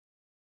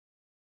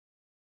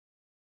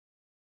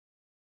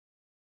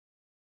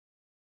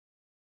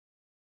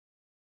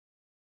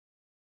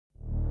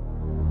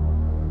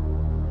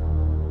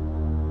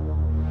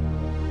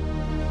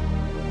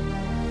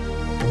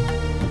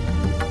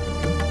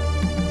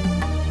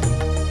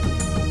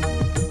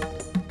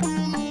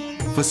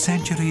For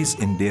centuries,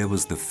 India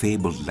was the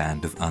fabled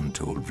land of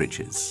untold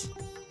riches,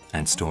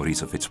 and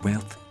stories of its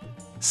wealth,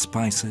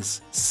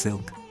 spices,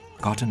 silk,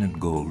 cotton and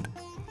gold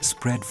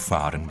spread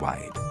far and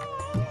wide.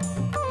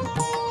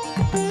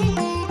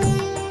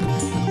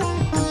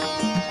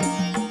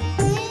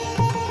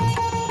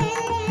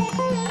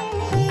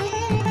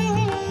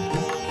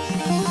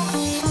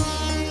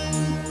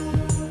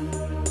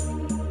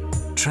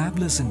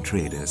 Travelers and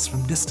traders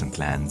from distant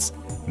lands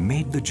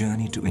made the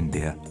journey to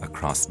India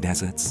across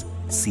deserts,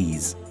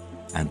 seas,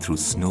 and through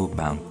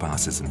snow-bound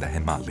passes in the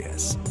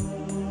Himalayas.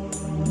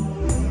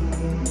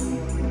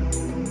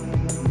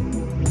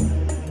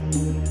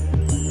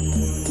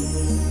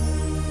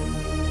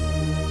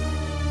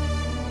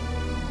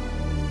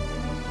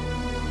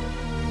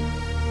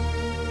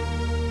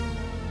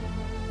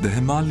 The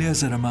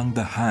Himalayas are among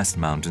the highest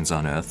mountains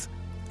on earth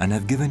and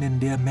have given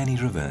India many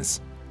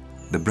rivers: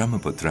 the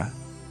Brahmaputra,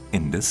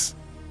 Indus,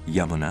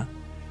 Yamuna,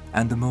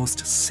 and the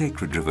most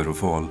sacred river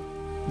of all,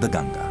 the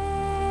Ganga.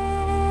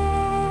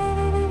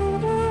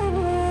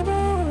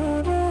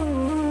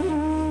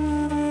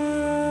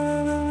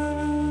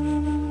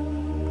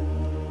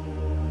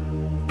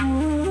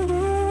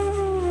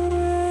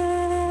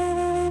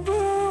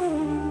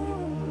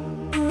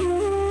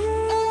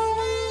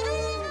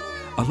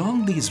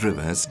 Along these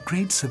rivers,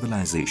 great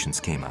civilizations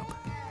came up.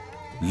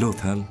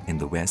 Lothal in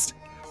the west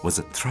was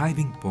a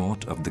thriving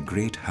port of the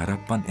great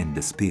Harappan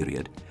Indus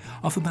period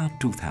of about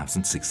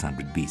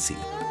 2600 BC.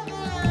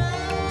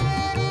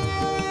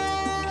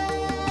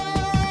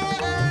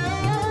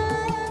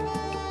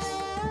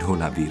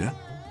 Dholavira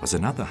was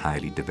another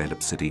highly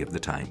developed city of the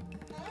time,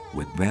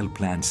 with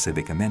well-planned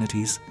civic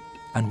amenities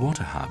and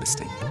water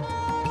harvesting.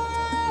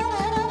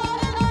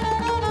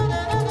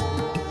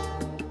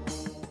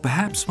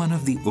 Perhaps one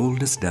of the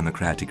oldest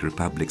democratic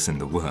republics in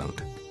the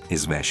world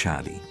is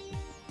Vaishali,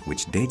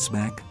 which dates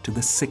back to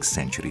the 6th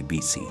century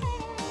BC.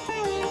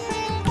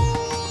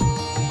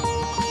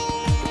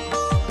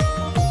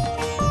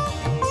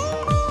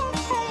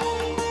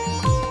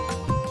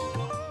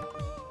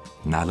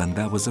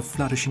 Nalanda was a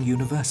flourishing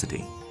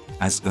university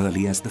as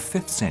early as the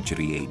 5th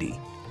century AD.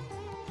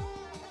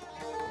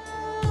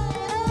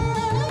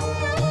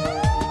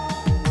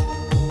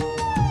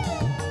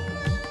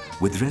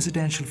 With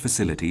residential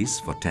facilities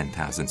for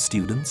 10,000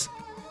 students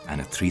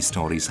and a 3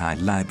 stories high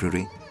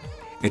library,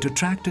 it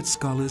attracted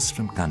scholars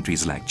from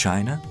countries like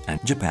China and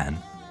Japan.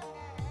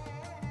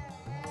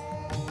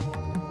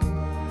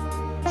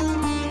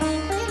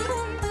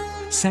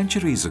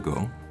 Centuries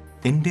ago,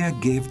 India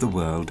gave the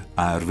world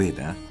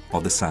Ayurveda, or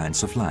the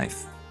science of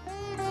life.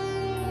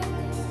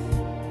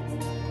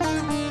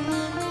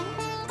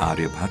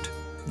 Aryabhat,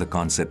 the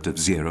concept of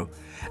zero,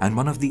 and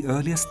one of the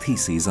earliest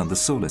theses on the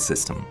solar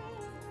system.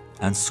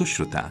 And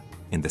Sushruta,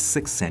 in the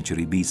 6th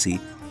century BC,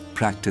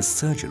 practiced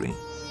surgery.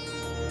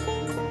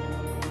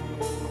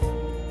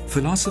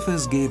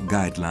 Philosophers gave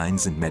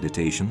guidelines in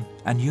meditation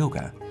and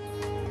yoga.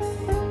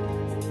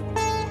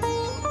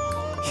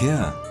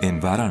 Here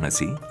in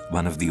Varanasi,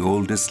 one of the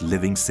oldest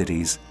living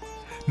cities,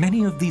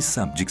 many of these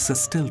subjects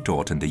are still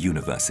taught in the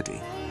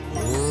university.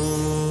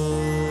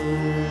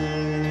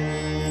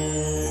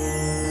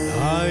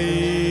 Hai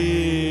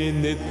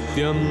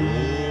Nityam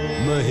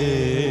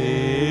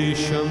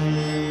Mahesham.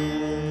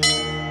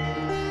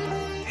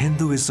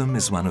 Hinduism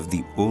is one of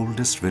the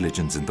oldest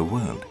religions in the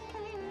world.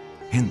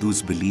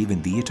 Hindus believe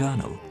in the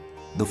eternal,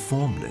 the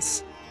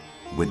formless,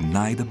 with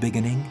neither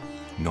beginning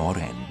nor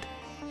end.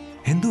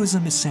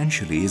 Hinduism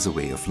essentially is a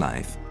way of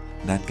life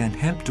that can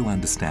help to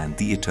understand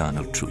the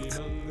eternal truth.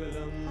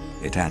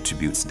 It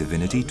attributes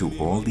divinity to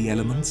all the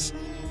elements,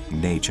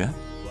 nature,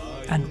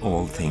 and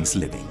all things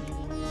living.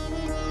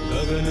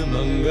 Gagana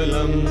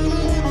Mangalam,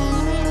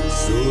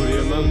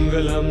 Surya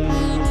Mangalam,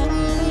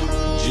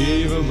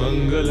 Jiva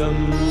Mangalam,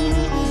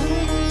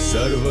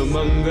 Sarva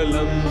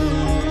Mangalam,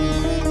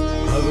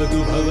 Bhavatu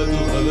Bhavatu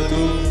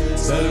Bhavatu,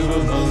 Sarva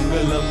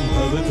Mangalam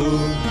Bhavatu.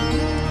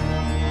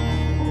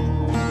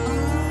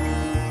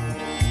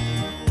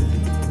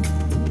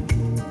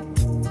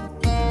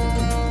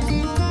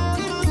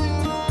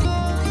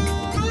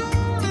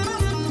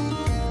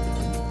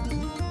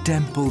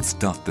 Temples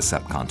dot the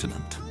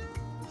subcontinent,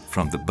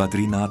 from the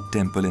Badrinath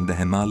temple in the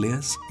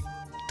Himalayas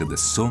to the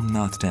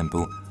Somnath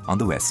temple on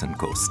the western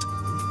coast.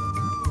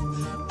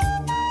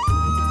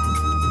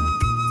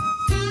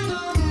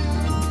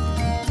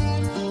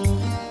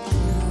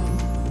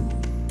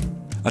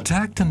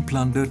 Attacked and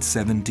plundered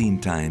 17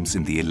 times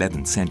in the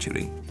 11th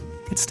century,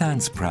 it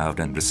stands proud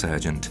and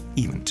resurgent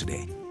even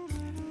today.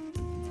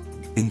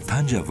 In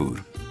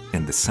Thanjavur,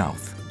 in the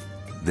south,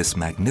 this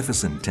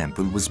magnificent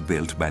temple was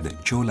built by the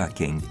Chola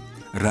king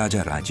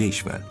Raja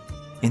Rajeshwar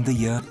in the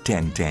year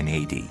 1010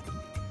 AD.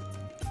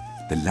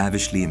 The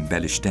lavishly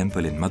embellished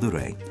temple in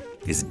Madurai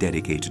is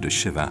dedicated to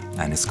Shiva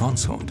and his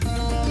consort.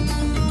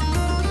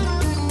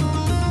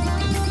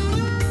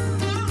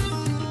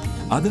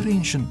 Other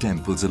ancient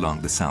temples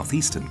along the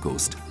southeastern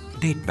coast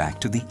date back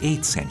to the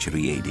 8th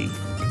century AD.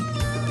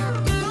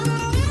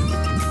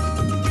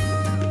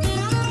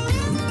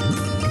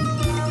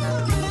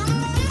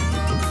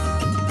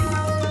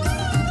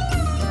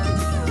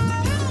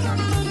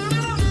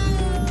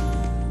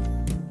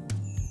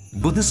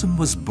 Buddhism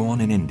was born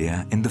in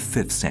India in the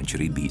 5th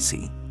century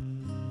BC.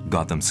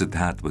 Gautam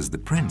Siddhartha was the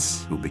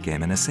prince who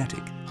became an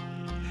ascetic.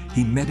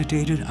 He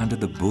meditated under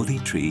the Bodhi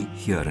tree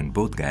here in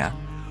Bodh Gaya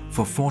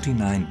for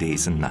 49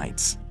 days and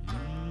nights.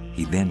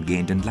 He then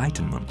gained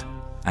enlightenment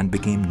and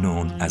became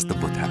known as the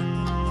Buddha.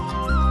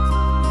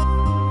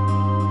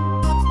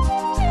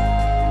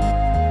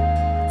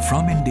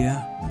 From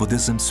India,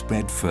 Buddhism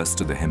spread first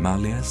to the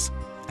Himalayas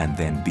and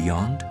then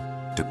beyond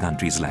to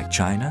countries like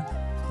China,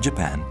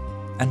 Japan,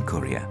 and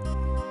Korea.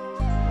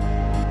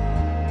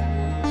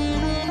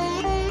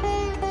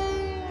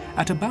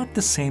 At about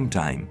the same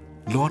time,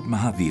 Lord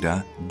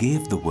Mahavira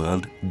gave the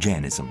world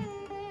Jainism.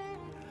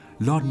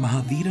 Lord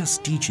Mahavira's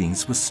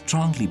teachings were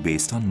strongly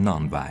based on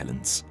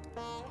non-violence.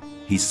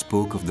 He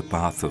spoke of the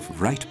path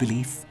of right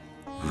belief,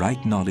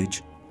 right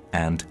knowledge,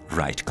 and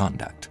right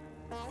conduct.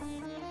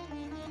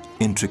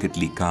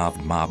 Intricately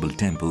carved marble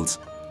temples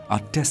are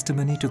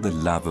testimony to the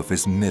love of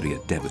his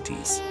myriad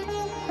devotees.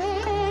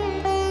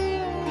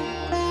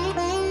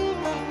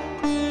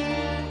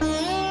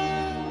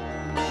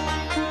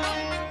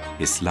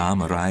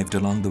 Islam arrived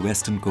along the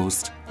western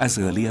coast as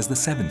early as the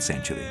 7th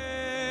century.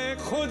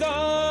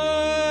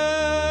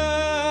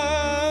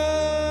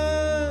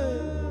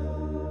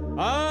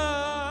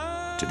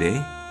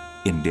 Today,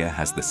 India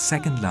has the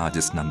second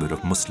largest number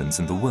of Muslims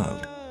in the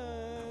world.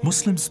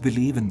 Muslims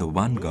believe in the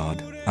one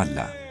God,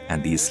 Allah,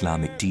 and the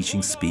Islamic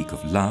teachings speak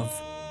of love,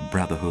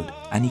 brotherhood,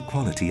 and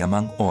equality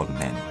among all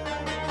men.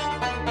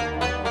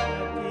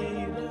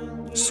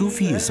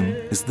 Sufism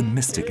is the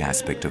mystic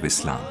aspect of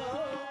Islam.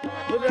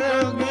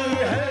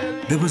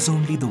 There was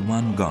only the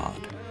one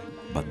God,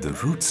 but the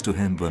roots to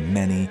him were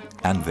many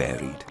and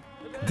varied.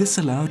 This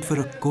allowed for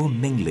a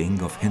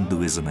co-mingling of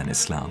Hinduism and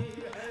Islam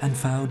and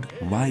found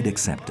wide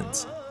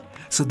acceptance,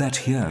 so that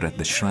here at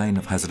the shrine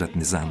of Hazrat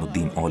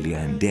Nizamuddin Aulia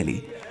in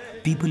Delhi,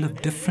 people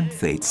of different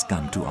faiths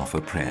come to offer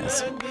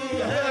prayers.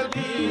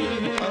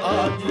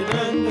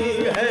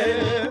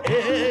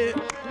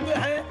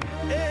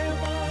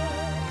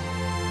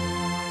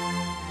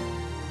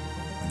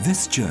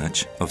 This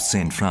church of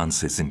St.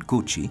 Francis in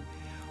Kochi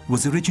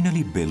was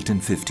originally built in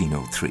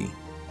 1503.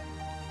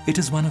 It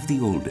is one of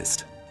the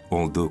oldest,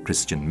 although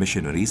Christian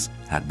missionaries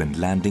had been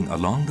landing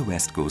along the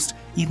west coast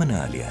even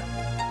earlier.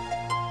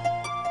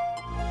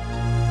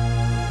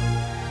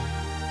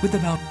 With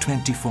about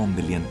 24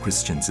 million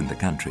Christians in the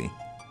country,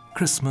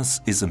 Christmas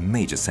is a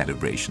major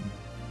celebration.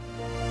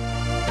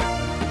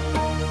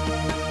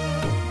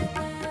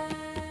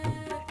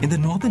 In the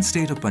northern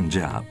state of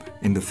Punjab,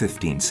 in the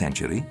 15th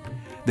century,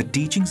 the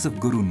teachings of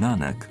Guru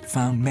Nanak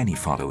found many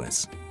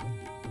followers.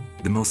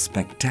 The most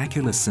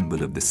spectacular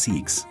symbol of the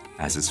Sikhs,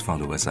 as his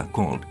followers are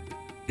called,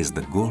 is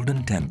the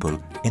Golden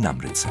Temple in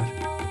Amritsar.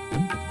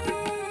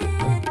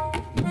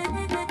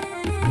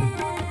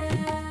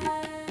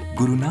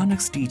 Guru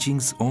Nanak's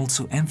teachings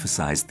also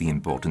emphasized the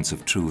importance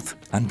of truth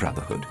and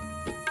brotherhood.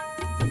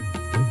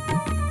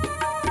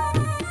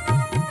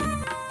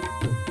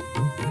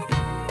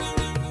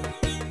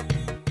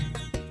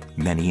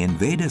 Many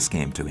invaders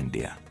came to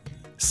India,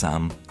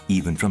 some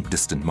even from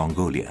distant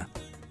Mongolia.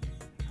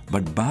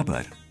 But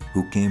Babur,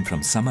 who came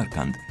from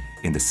Samarkand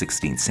in the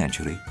 16th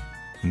century,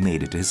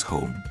 made it his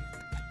home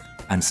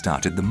and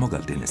started the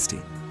Mughal dynasty.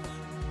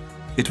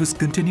 It was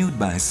continued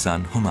by his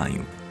son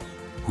Humayun,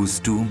 whose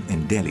tomb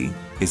in Delhi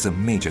is a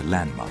major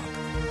landmark.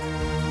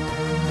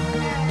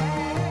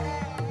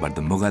 But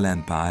the Mughal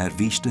Empire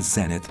reached its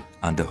zenith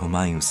under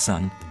Humayun's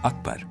son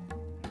Akbar.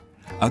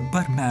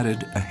 Akbar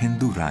married a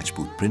Hindu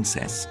Rajput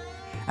princess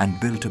and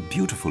built a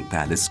beautiful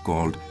palace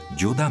called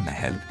Jodha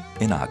Mahal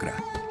in Agra.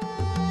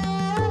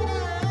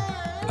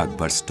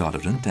 Akbar's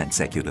tolerant and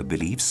secular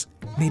beliefs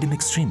made him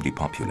extremely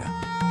popular.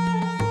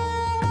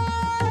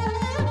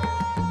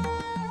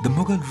 The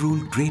Mughal rule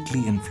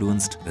greatly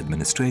influenced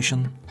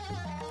administration,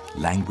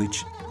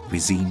 language,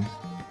 cuisine,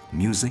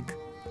 music,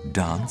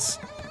 dance,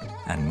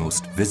 and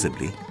most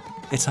visibly,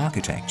 its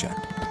architecture.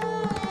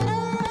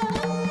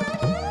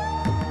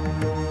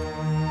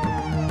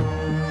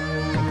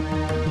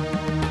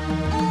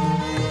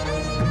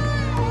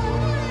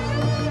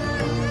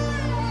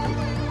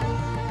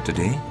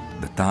 Today,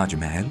 the Taj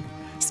Mahal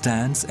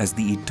stands as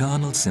the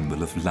eternal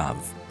symbol of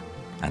love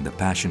and the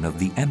passion of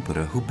the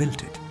emperor who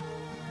built it,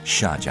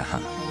 Shah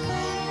Jahan.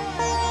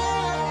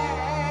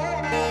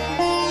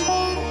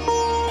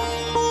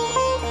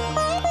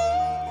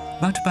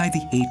 But by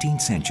the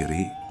 18th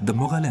century, the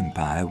Mughal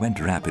Empire went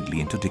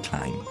rapidly into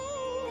decline.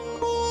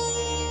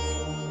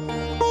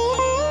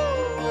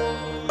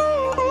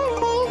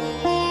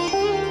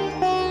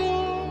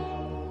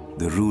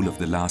 The rule of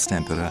the last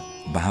emperor,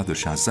 Bahadur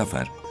Shah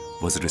Zafar,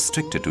 was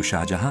restricted to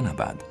Shah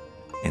Jahanabad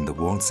in the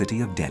walled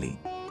city of Delhi,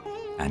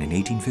 and in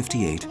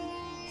 1858,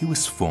 he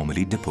was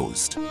formally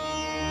deposed.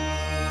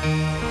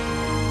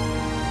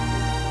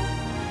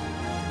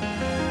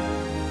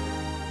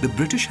 The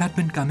British had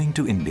been coming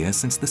to India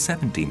since the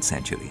 17th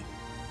century,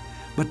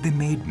 but they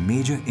made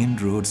major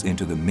inroads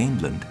into the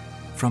mainland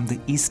from the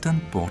eastern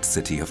port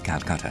city of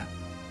Calcutta.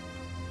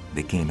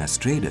 They came as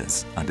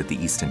traders under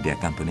the East India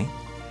Company,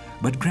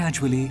 But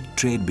gradually,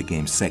 trade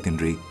became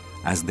secondary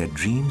as their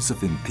dreams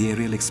of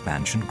imperial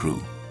expansion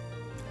grew.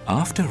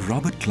 After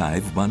Robert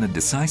Clive won a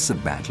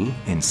decisive battle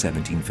in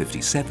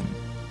 1757,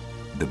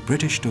 the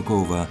British took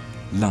over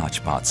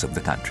large parts of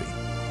the country.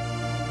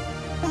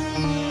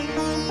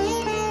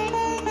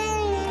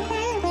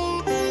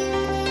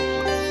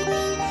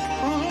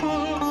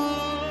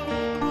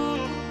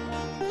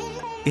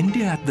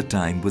 India at the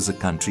time was a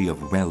country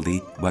of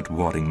wealthy but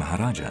warring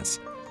Maharajas,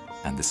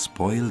 and the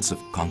spoils of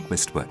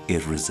conquest were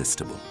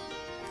irresistible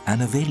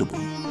and available.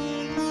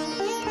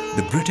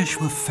 The British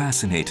were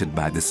fascinated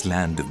by this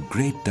land of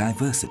great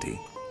diversity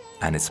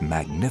and its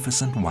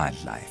magnificent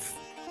wildlife.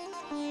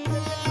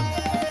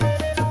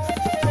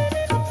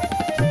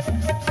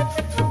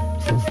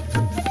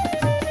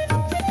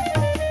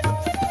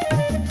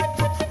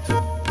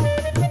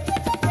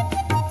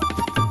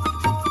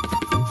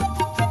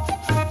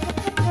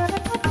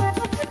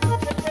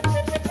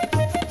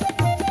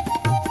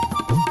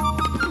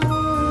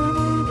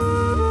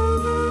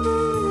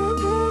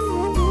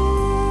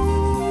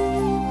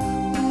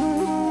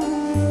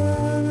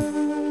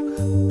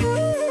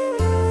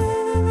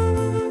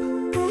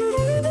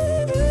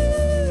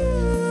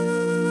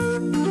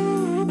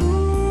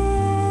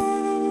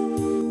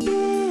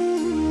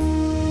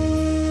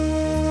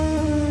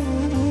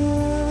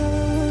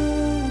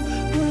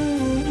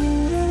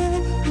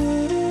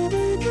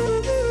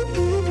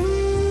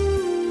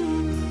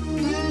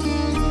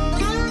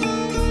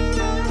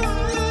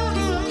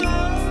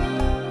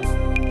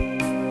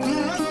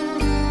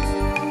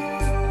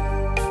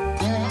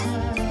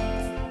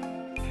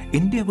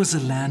 India was a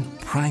land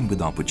primed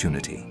with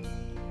opportunity,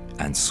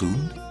 and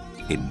soon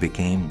it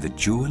became the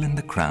jewel in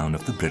the crown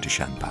of the British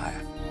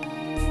Empire.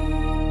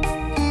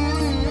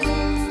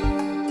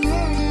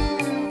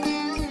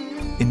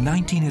 In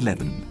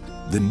 1911,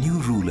 the new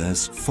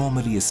rulers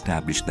formally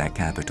established their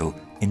capital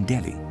in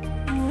Delhi.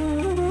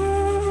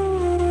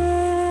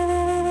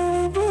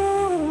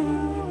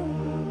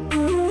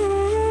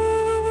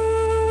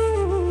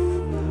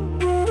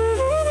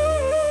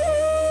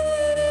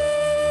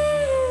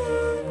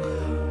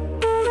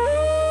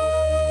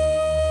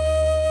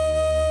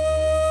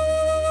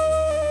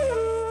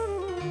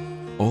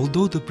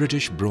 Although the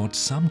British brought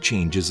some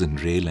changes in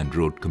rail and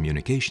road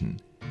communication,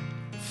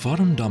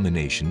 foreign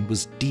domination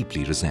was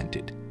deeply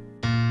resented.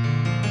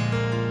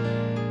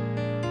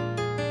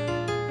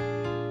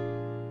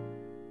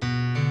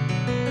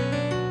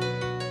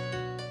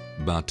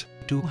 But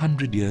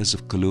 200 years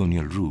of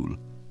colonial rule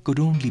could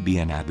only be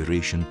an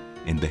aberration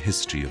in the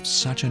history of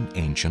such an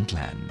ancient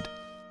land.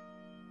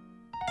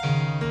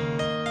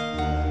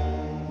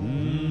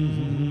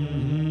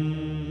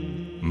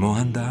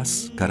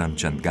 Mohandas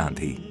Karamchand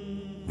Gandhi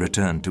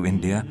returned to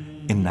India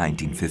in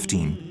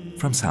 1915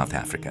 from South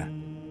Africa.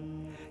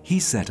 He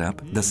set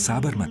up the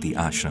Sabarmati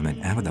Ashram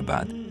in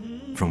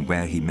Ahmedabad, from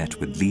where he met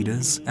with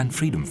leaders and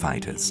freedom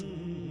fighters.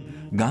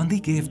 Gandhi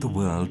gave the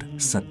world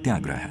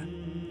Satyagraha,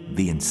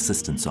 the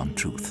insistence on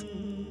truth.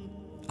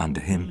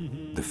 Under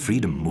him, the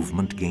freedom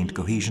movement gained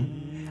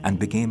cohesion and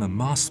became a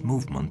mass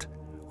movement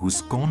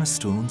whose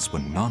cornerstones were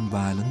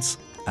non-violence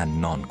and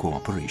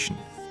non-cooperation.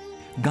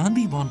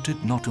 Gandhi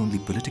wanted not only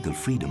political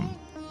freedom,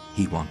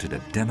 he wanted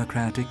a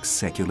democratic,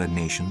 secular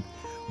nation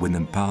with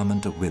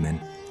empowerment of women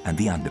and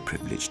the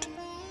underprivileged.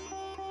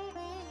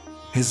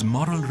 His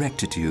moral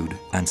rectitude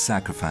and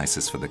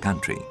sacrifices for the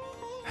country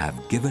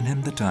have given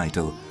him the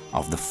title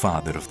of the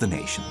Father of the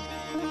Nation.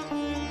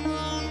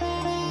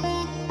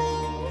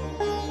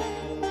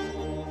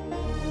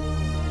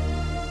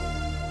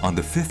 On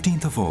the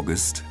 15th of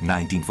August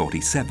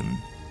 1947,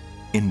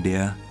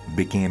 India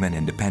became an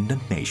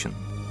independent nation.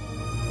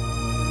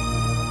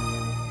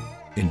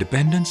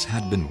 Independence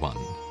had been won,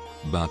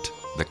 but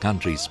the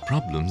country's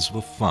problems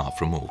were far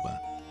from over.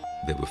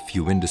 There were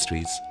few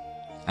industries,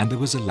 and there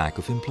was a lack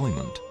of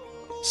employment,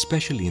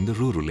 especially in the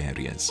rural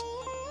areas.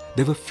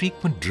 There were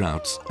frequent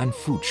droughts and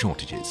food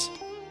shortages.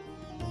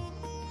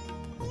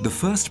 The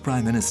first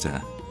Prime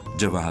Minister,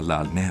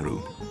 Jawaharlal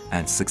Nehru,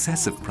 and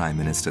successive Prime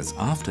Ministers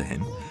after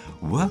him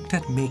worked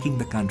at making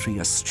the country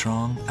a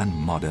strong and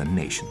modern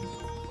nation.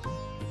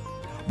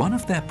 One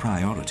of their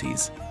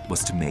priorities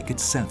was to make it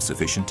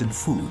self-sufficient in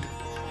food.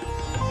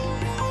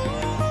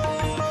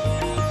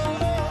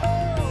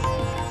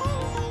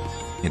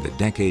 In the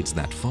decades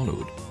that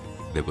followed,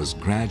 there was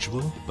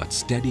gradual but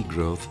steady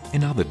growth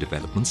in other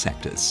development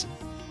sectors.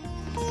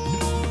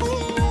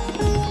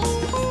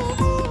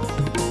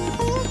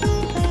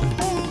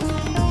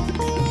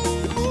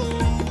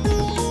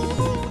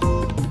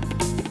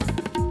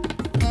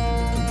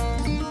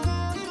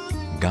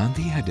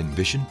 Gandhi had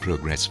envisioned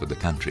progress for the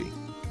country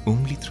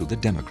only through the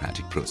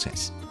democratic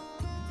process.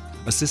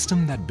 A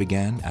system that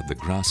began at the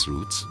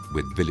grassroots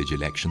with village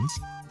elections,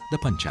 the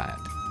panchayat.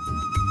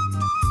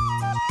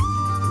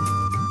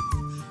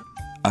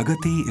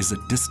 Agati is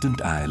a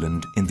distant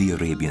island in the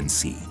Arabian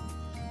Sea.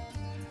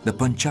 The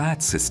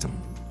panchayat system,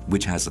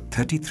 which has a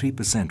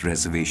 33%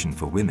 reservation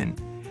for women,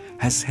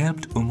 has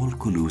helped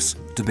Kulus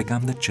to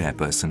become the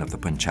chairperson of the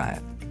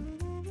panchayat.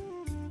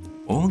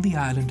 All the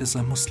islanders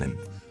are Muslim,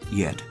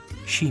 yet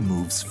she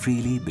moves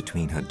freely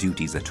between her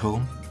duties at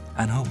home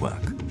and her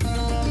work.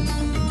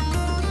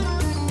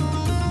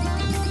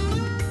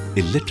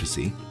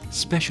 Illiteracy,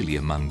 especially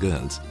among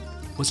girls,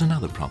 was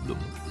another problem.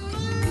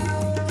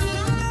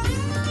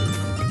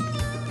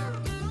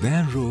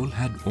 Their role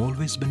had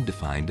always been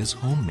defined as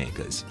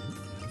homemakers,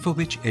 for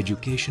which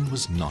education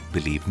was not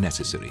believed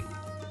necessary.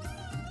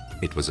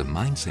 It was a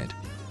mindset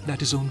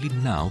that is only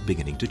now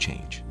beginning to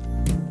change.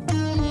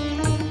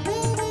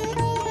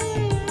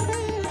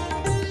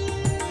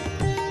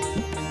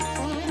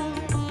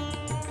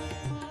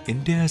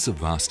 India is a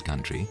vast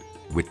country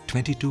with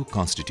 22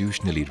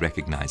 constitutionally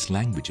recognized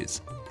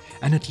languages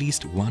and at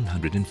least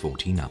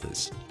 114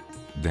 others.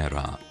 There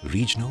are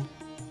regional,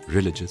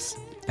 religious,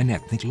 and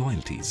ethnic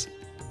loyalties.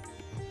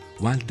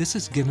 While this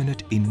has given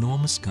it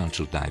enormous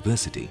cultural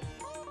diversity,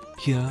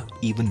 here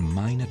even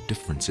minor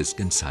differences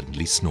can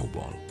suddenly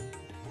snowball.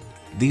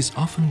 These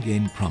often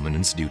gain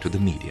prominence due to the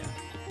media,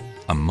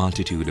 a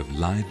multitude of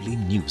lively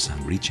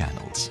news-hungry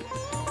channels.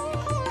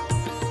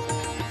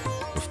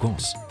 Of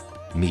course,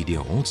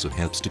 media also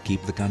helps to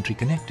keep the country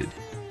connected,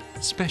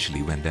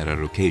 especially when there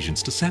are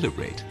occasions to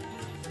celebrate.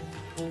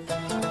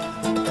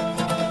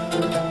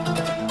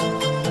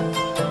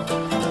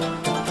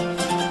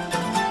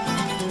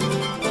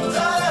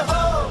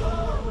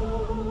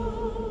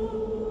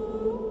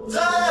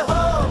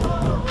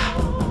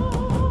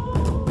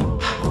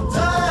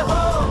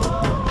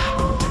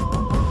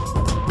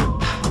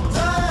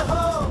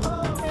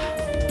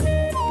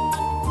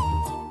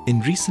 In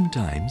recent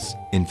times,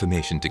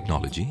 information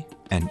technology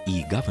and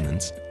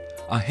e-governance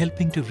are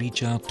helping to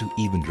reach out to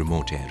even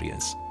remote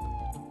areas.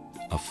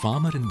 A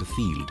farmer in the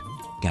field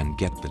can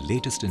get the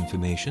latest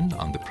information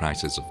on the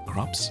prices of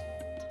crops,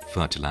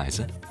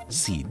 fertilizer,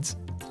 seeds,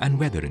 and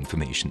weather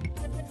information.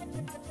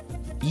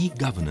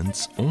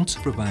 E-governance also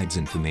provides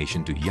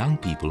information to young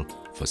people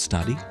for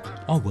study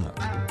or work.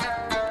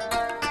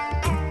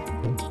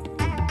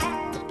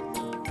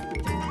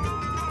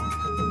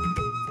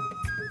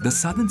 The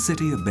southern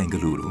city of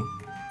Bengaluru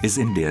is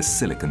India's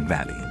Silicon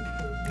Valley.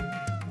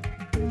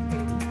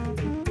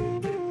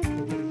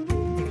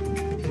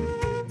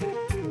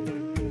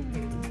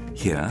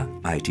 Here,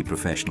 IT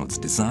professionals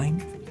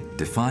design,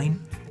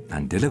 define,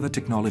 and deliver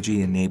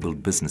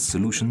technology-enabled business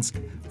solutions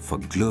for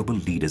global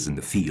leaders in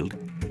the field.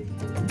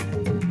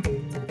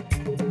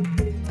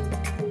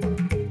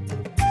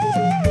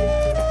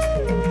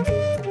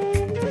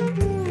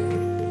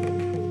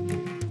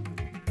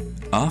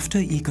 After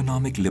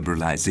economic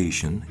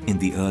liberalization in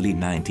the early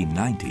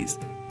 1990s,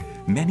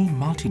 many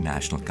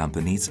multinational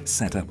companies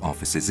set up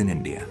offices in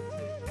India.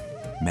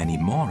 Many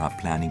more are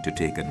planning to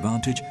take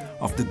advantage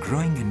of the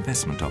growing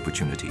investment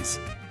opportunities.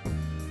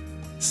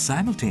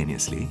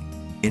 Simultaneously,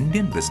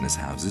 Indian business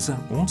houses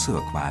are also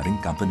acquiring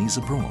companies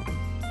abroad.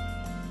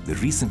 The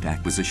recent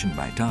acquisition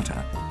by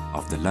Tata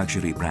of the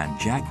luxury brand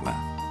Jaguar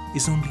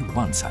is only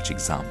one such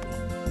example.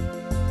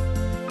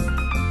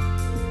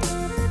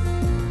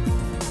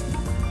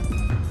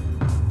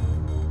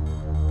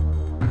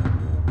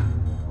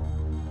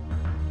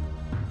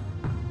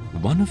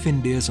 One of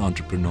India's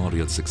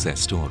entrepreneurial success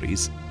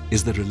stories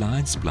is the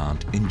Reliance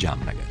plant in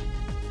Jamnagar.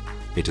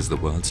 It is the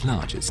world's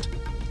largest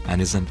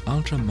and is an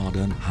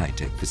ultra-modern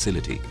high-tech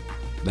facility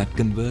that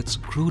converts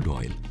crude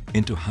oil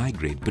into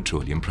high-grade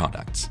petroleum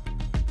products.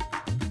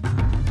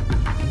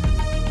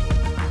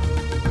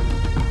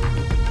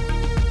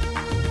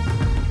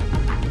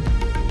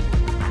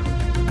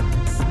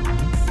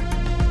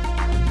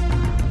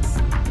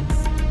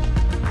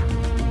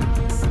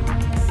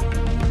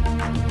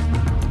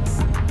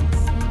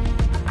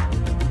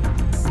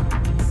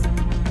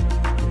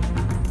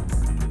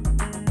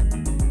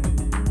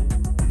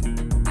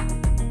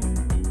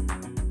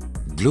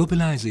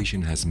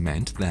 Globalization has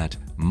meant that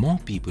more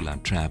people are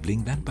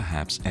traveling than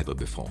perhaps ever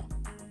before.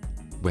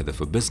 Whether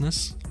for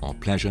business or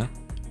pleasure,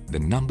 the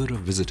number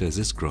of visitors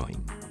is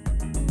growing.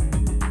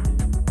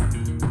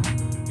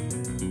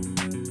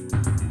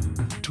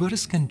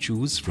 Tourists can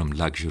choose from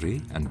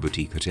luxury and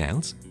boutique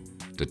hotels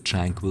to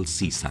tranquil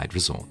seaside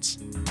resorts.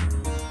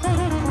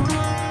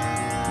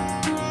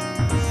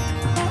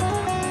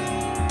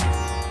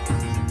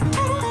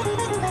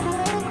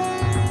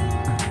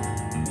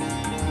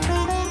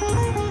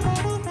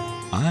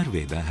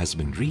 Ayurveda has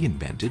been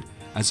reinvented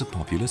as a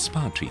popular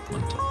spa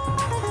treatment.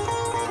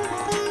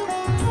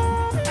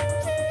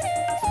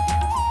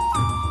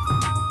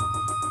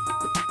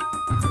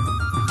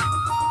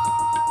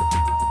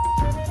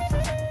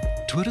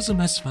 Tourism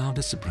has found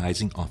a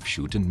surprising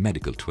offshoot in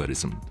medical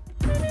tourism.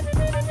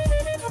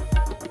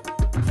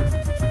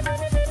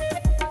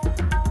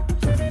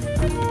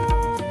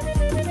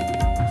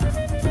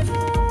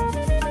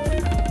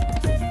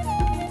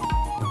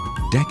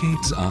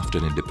 Decades after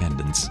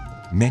independence,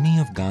 many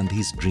of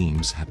Gandhi's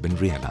dreams have been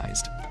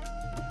realized.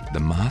 The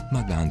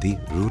Mahatma Gandhi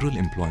Rural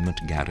Employment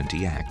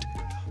Guarantee Act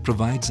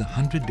provides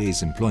 100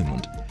 days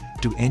employment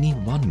to any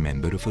one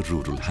member of a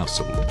rural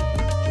household.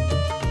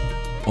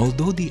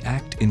 Although the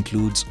act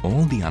includes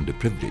all the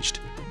underprivileged,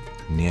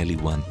 nearly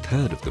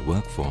 1/3 of the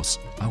workforce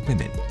are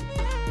women.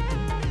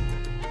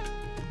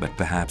 But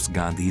perhaps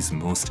Gandhi's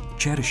most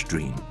cherished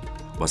dream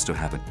was to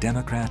have a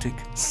democratic,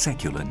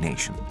 secular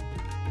nation.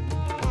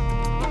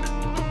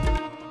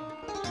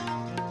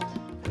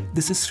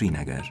 This is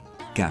Srinagar,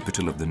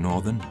 capital of the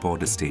northern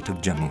border state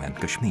of Jammu and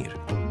Kashmir.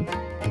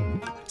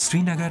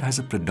 Srinagar has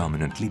a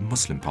predominantly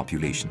Muslim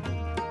population.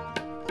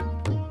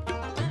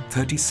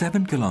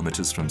 37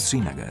 kilometers from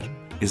Srinagar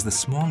is the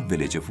small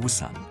village of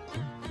Wusan.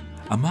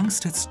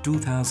 Amongst its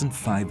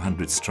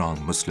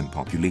 2,500-strong Muslim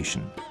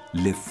population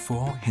live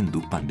 4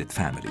 Hindu Pandit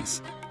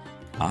families.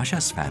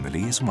 Asha's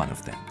family is one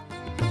of them.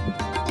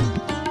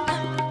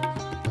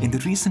 In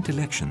the recent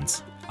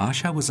elections,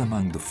 Asha was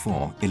among the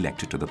 4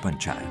 elected to the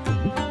Panchayat.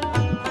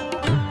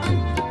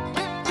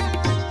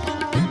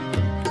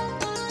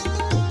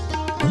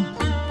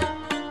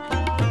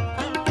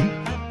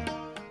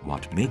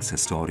 What makes her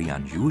story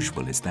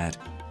unusual is that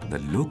the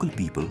local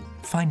people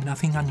find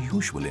nothing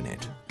unusual in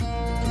it.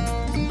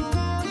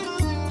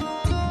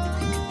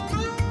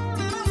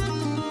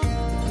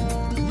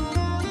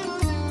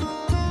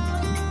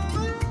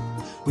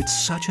 With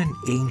such an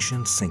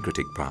ancient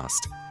syncretic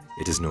past,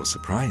 it is no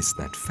surprise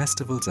that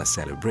festivals are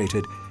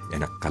celebrated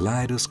in a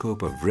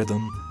kaleidoscope of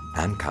rhythm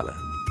and color.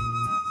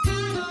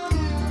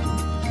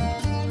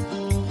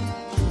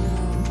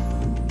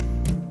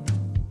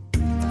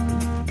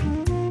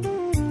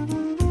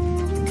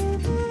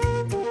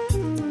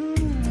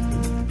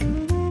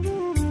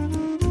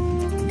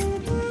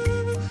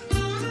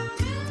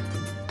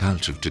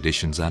 Cultural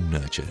traditions are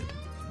nurtured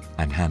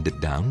and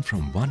handed down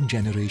from one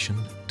generation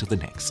to the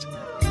next.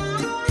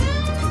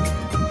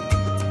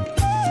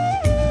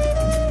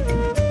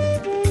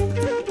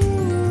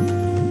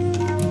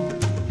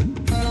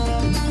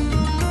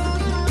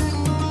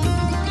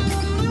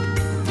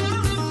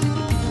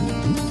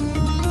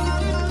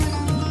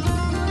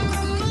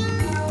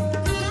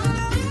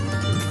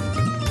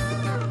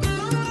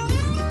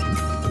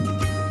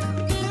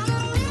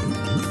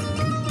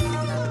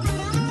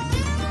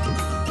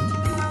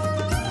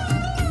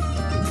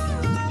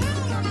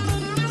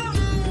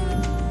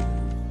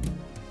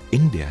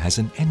 India has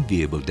an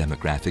enviable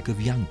demographic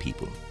of young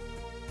people.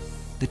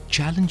 The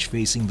challenge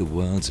facing the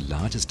world's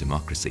largest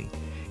democracy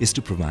is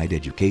to provide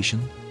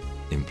education,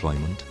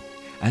 employment,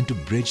 and to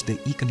bridge the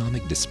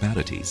economic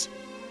disparities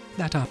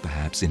that are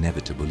perhaps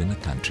inevitable in a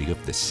country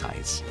of this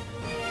size.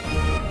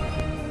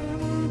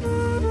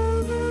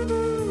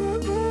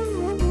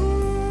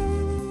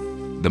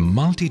 The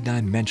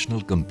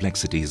multi-dimensional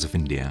complexities of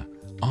India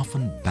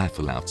often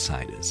baffle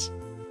outsiders.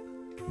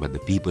 But the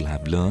people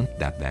have learned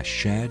that their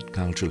shared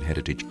cultural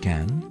heritage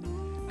can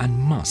and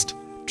must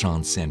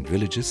transcend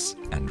religious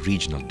and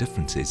regional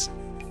differences,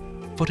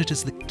 for it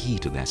is the key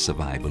to their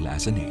survival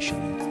as a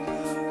nation.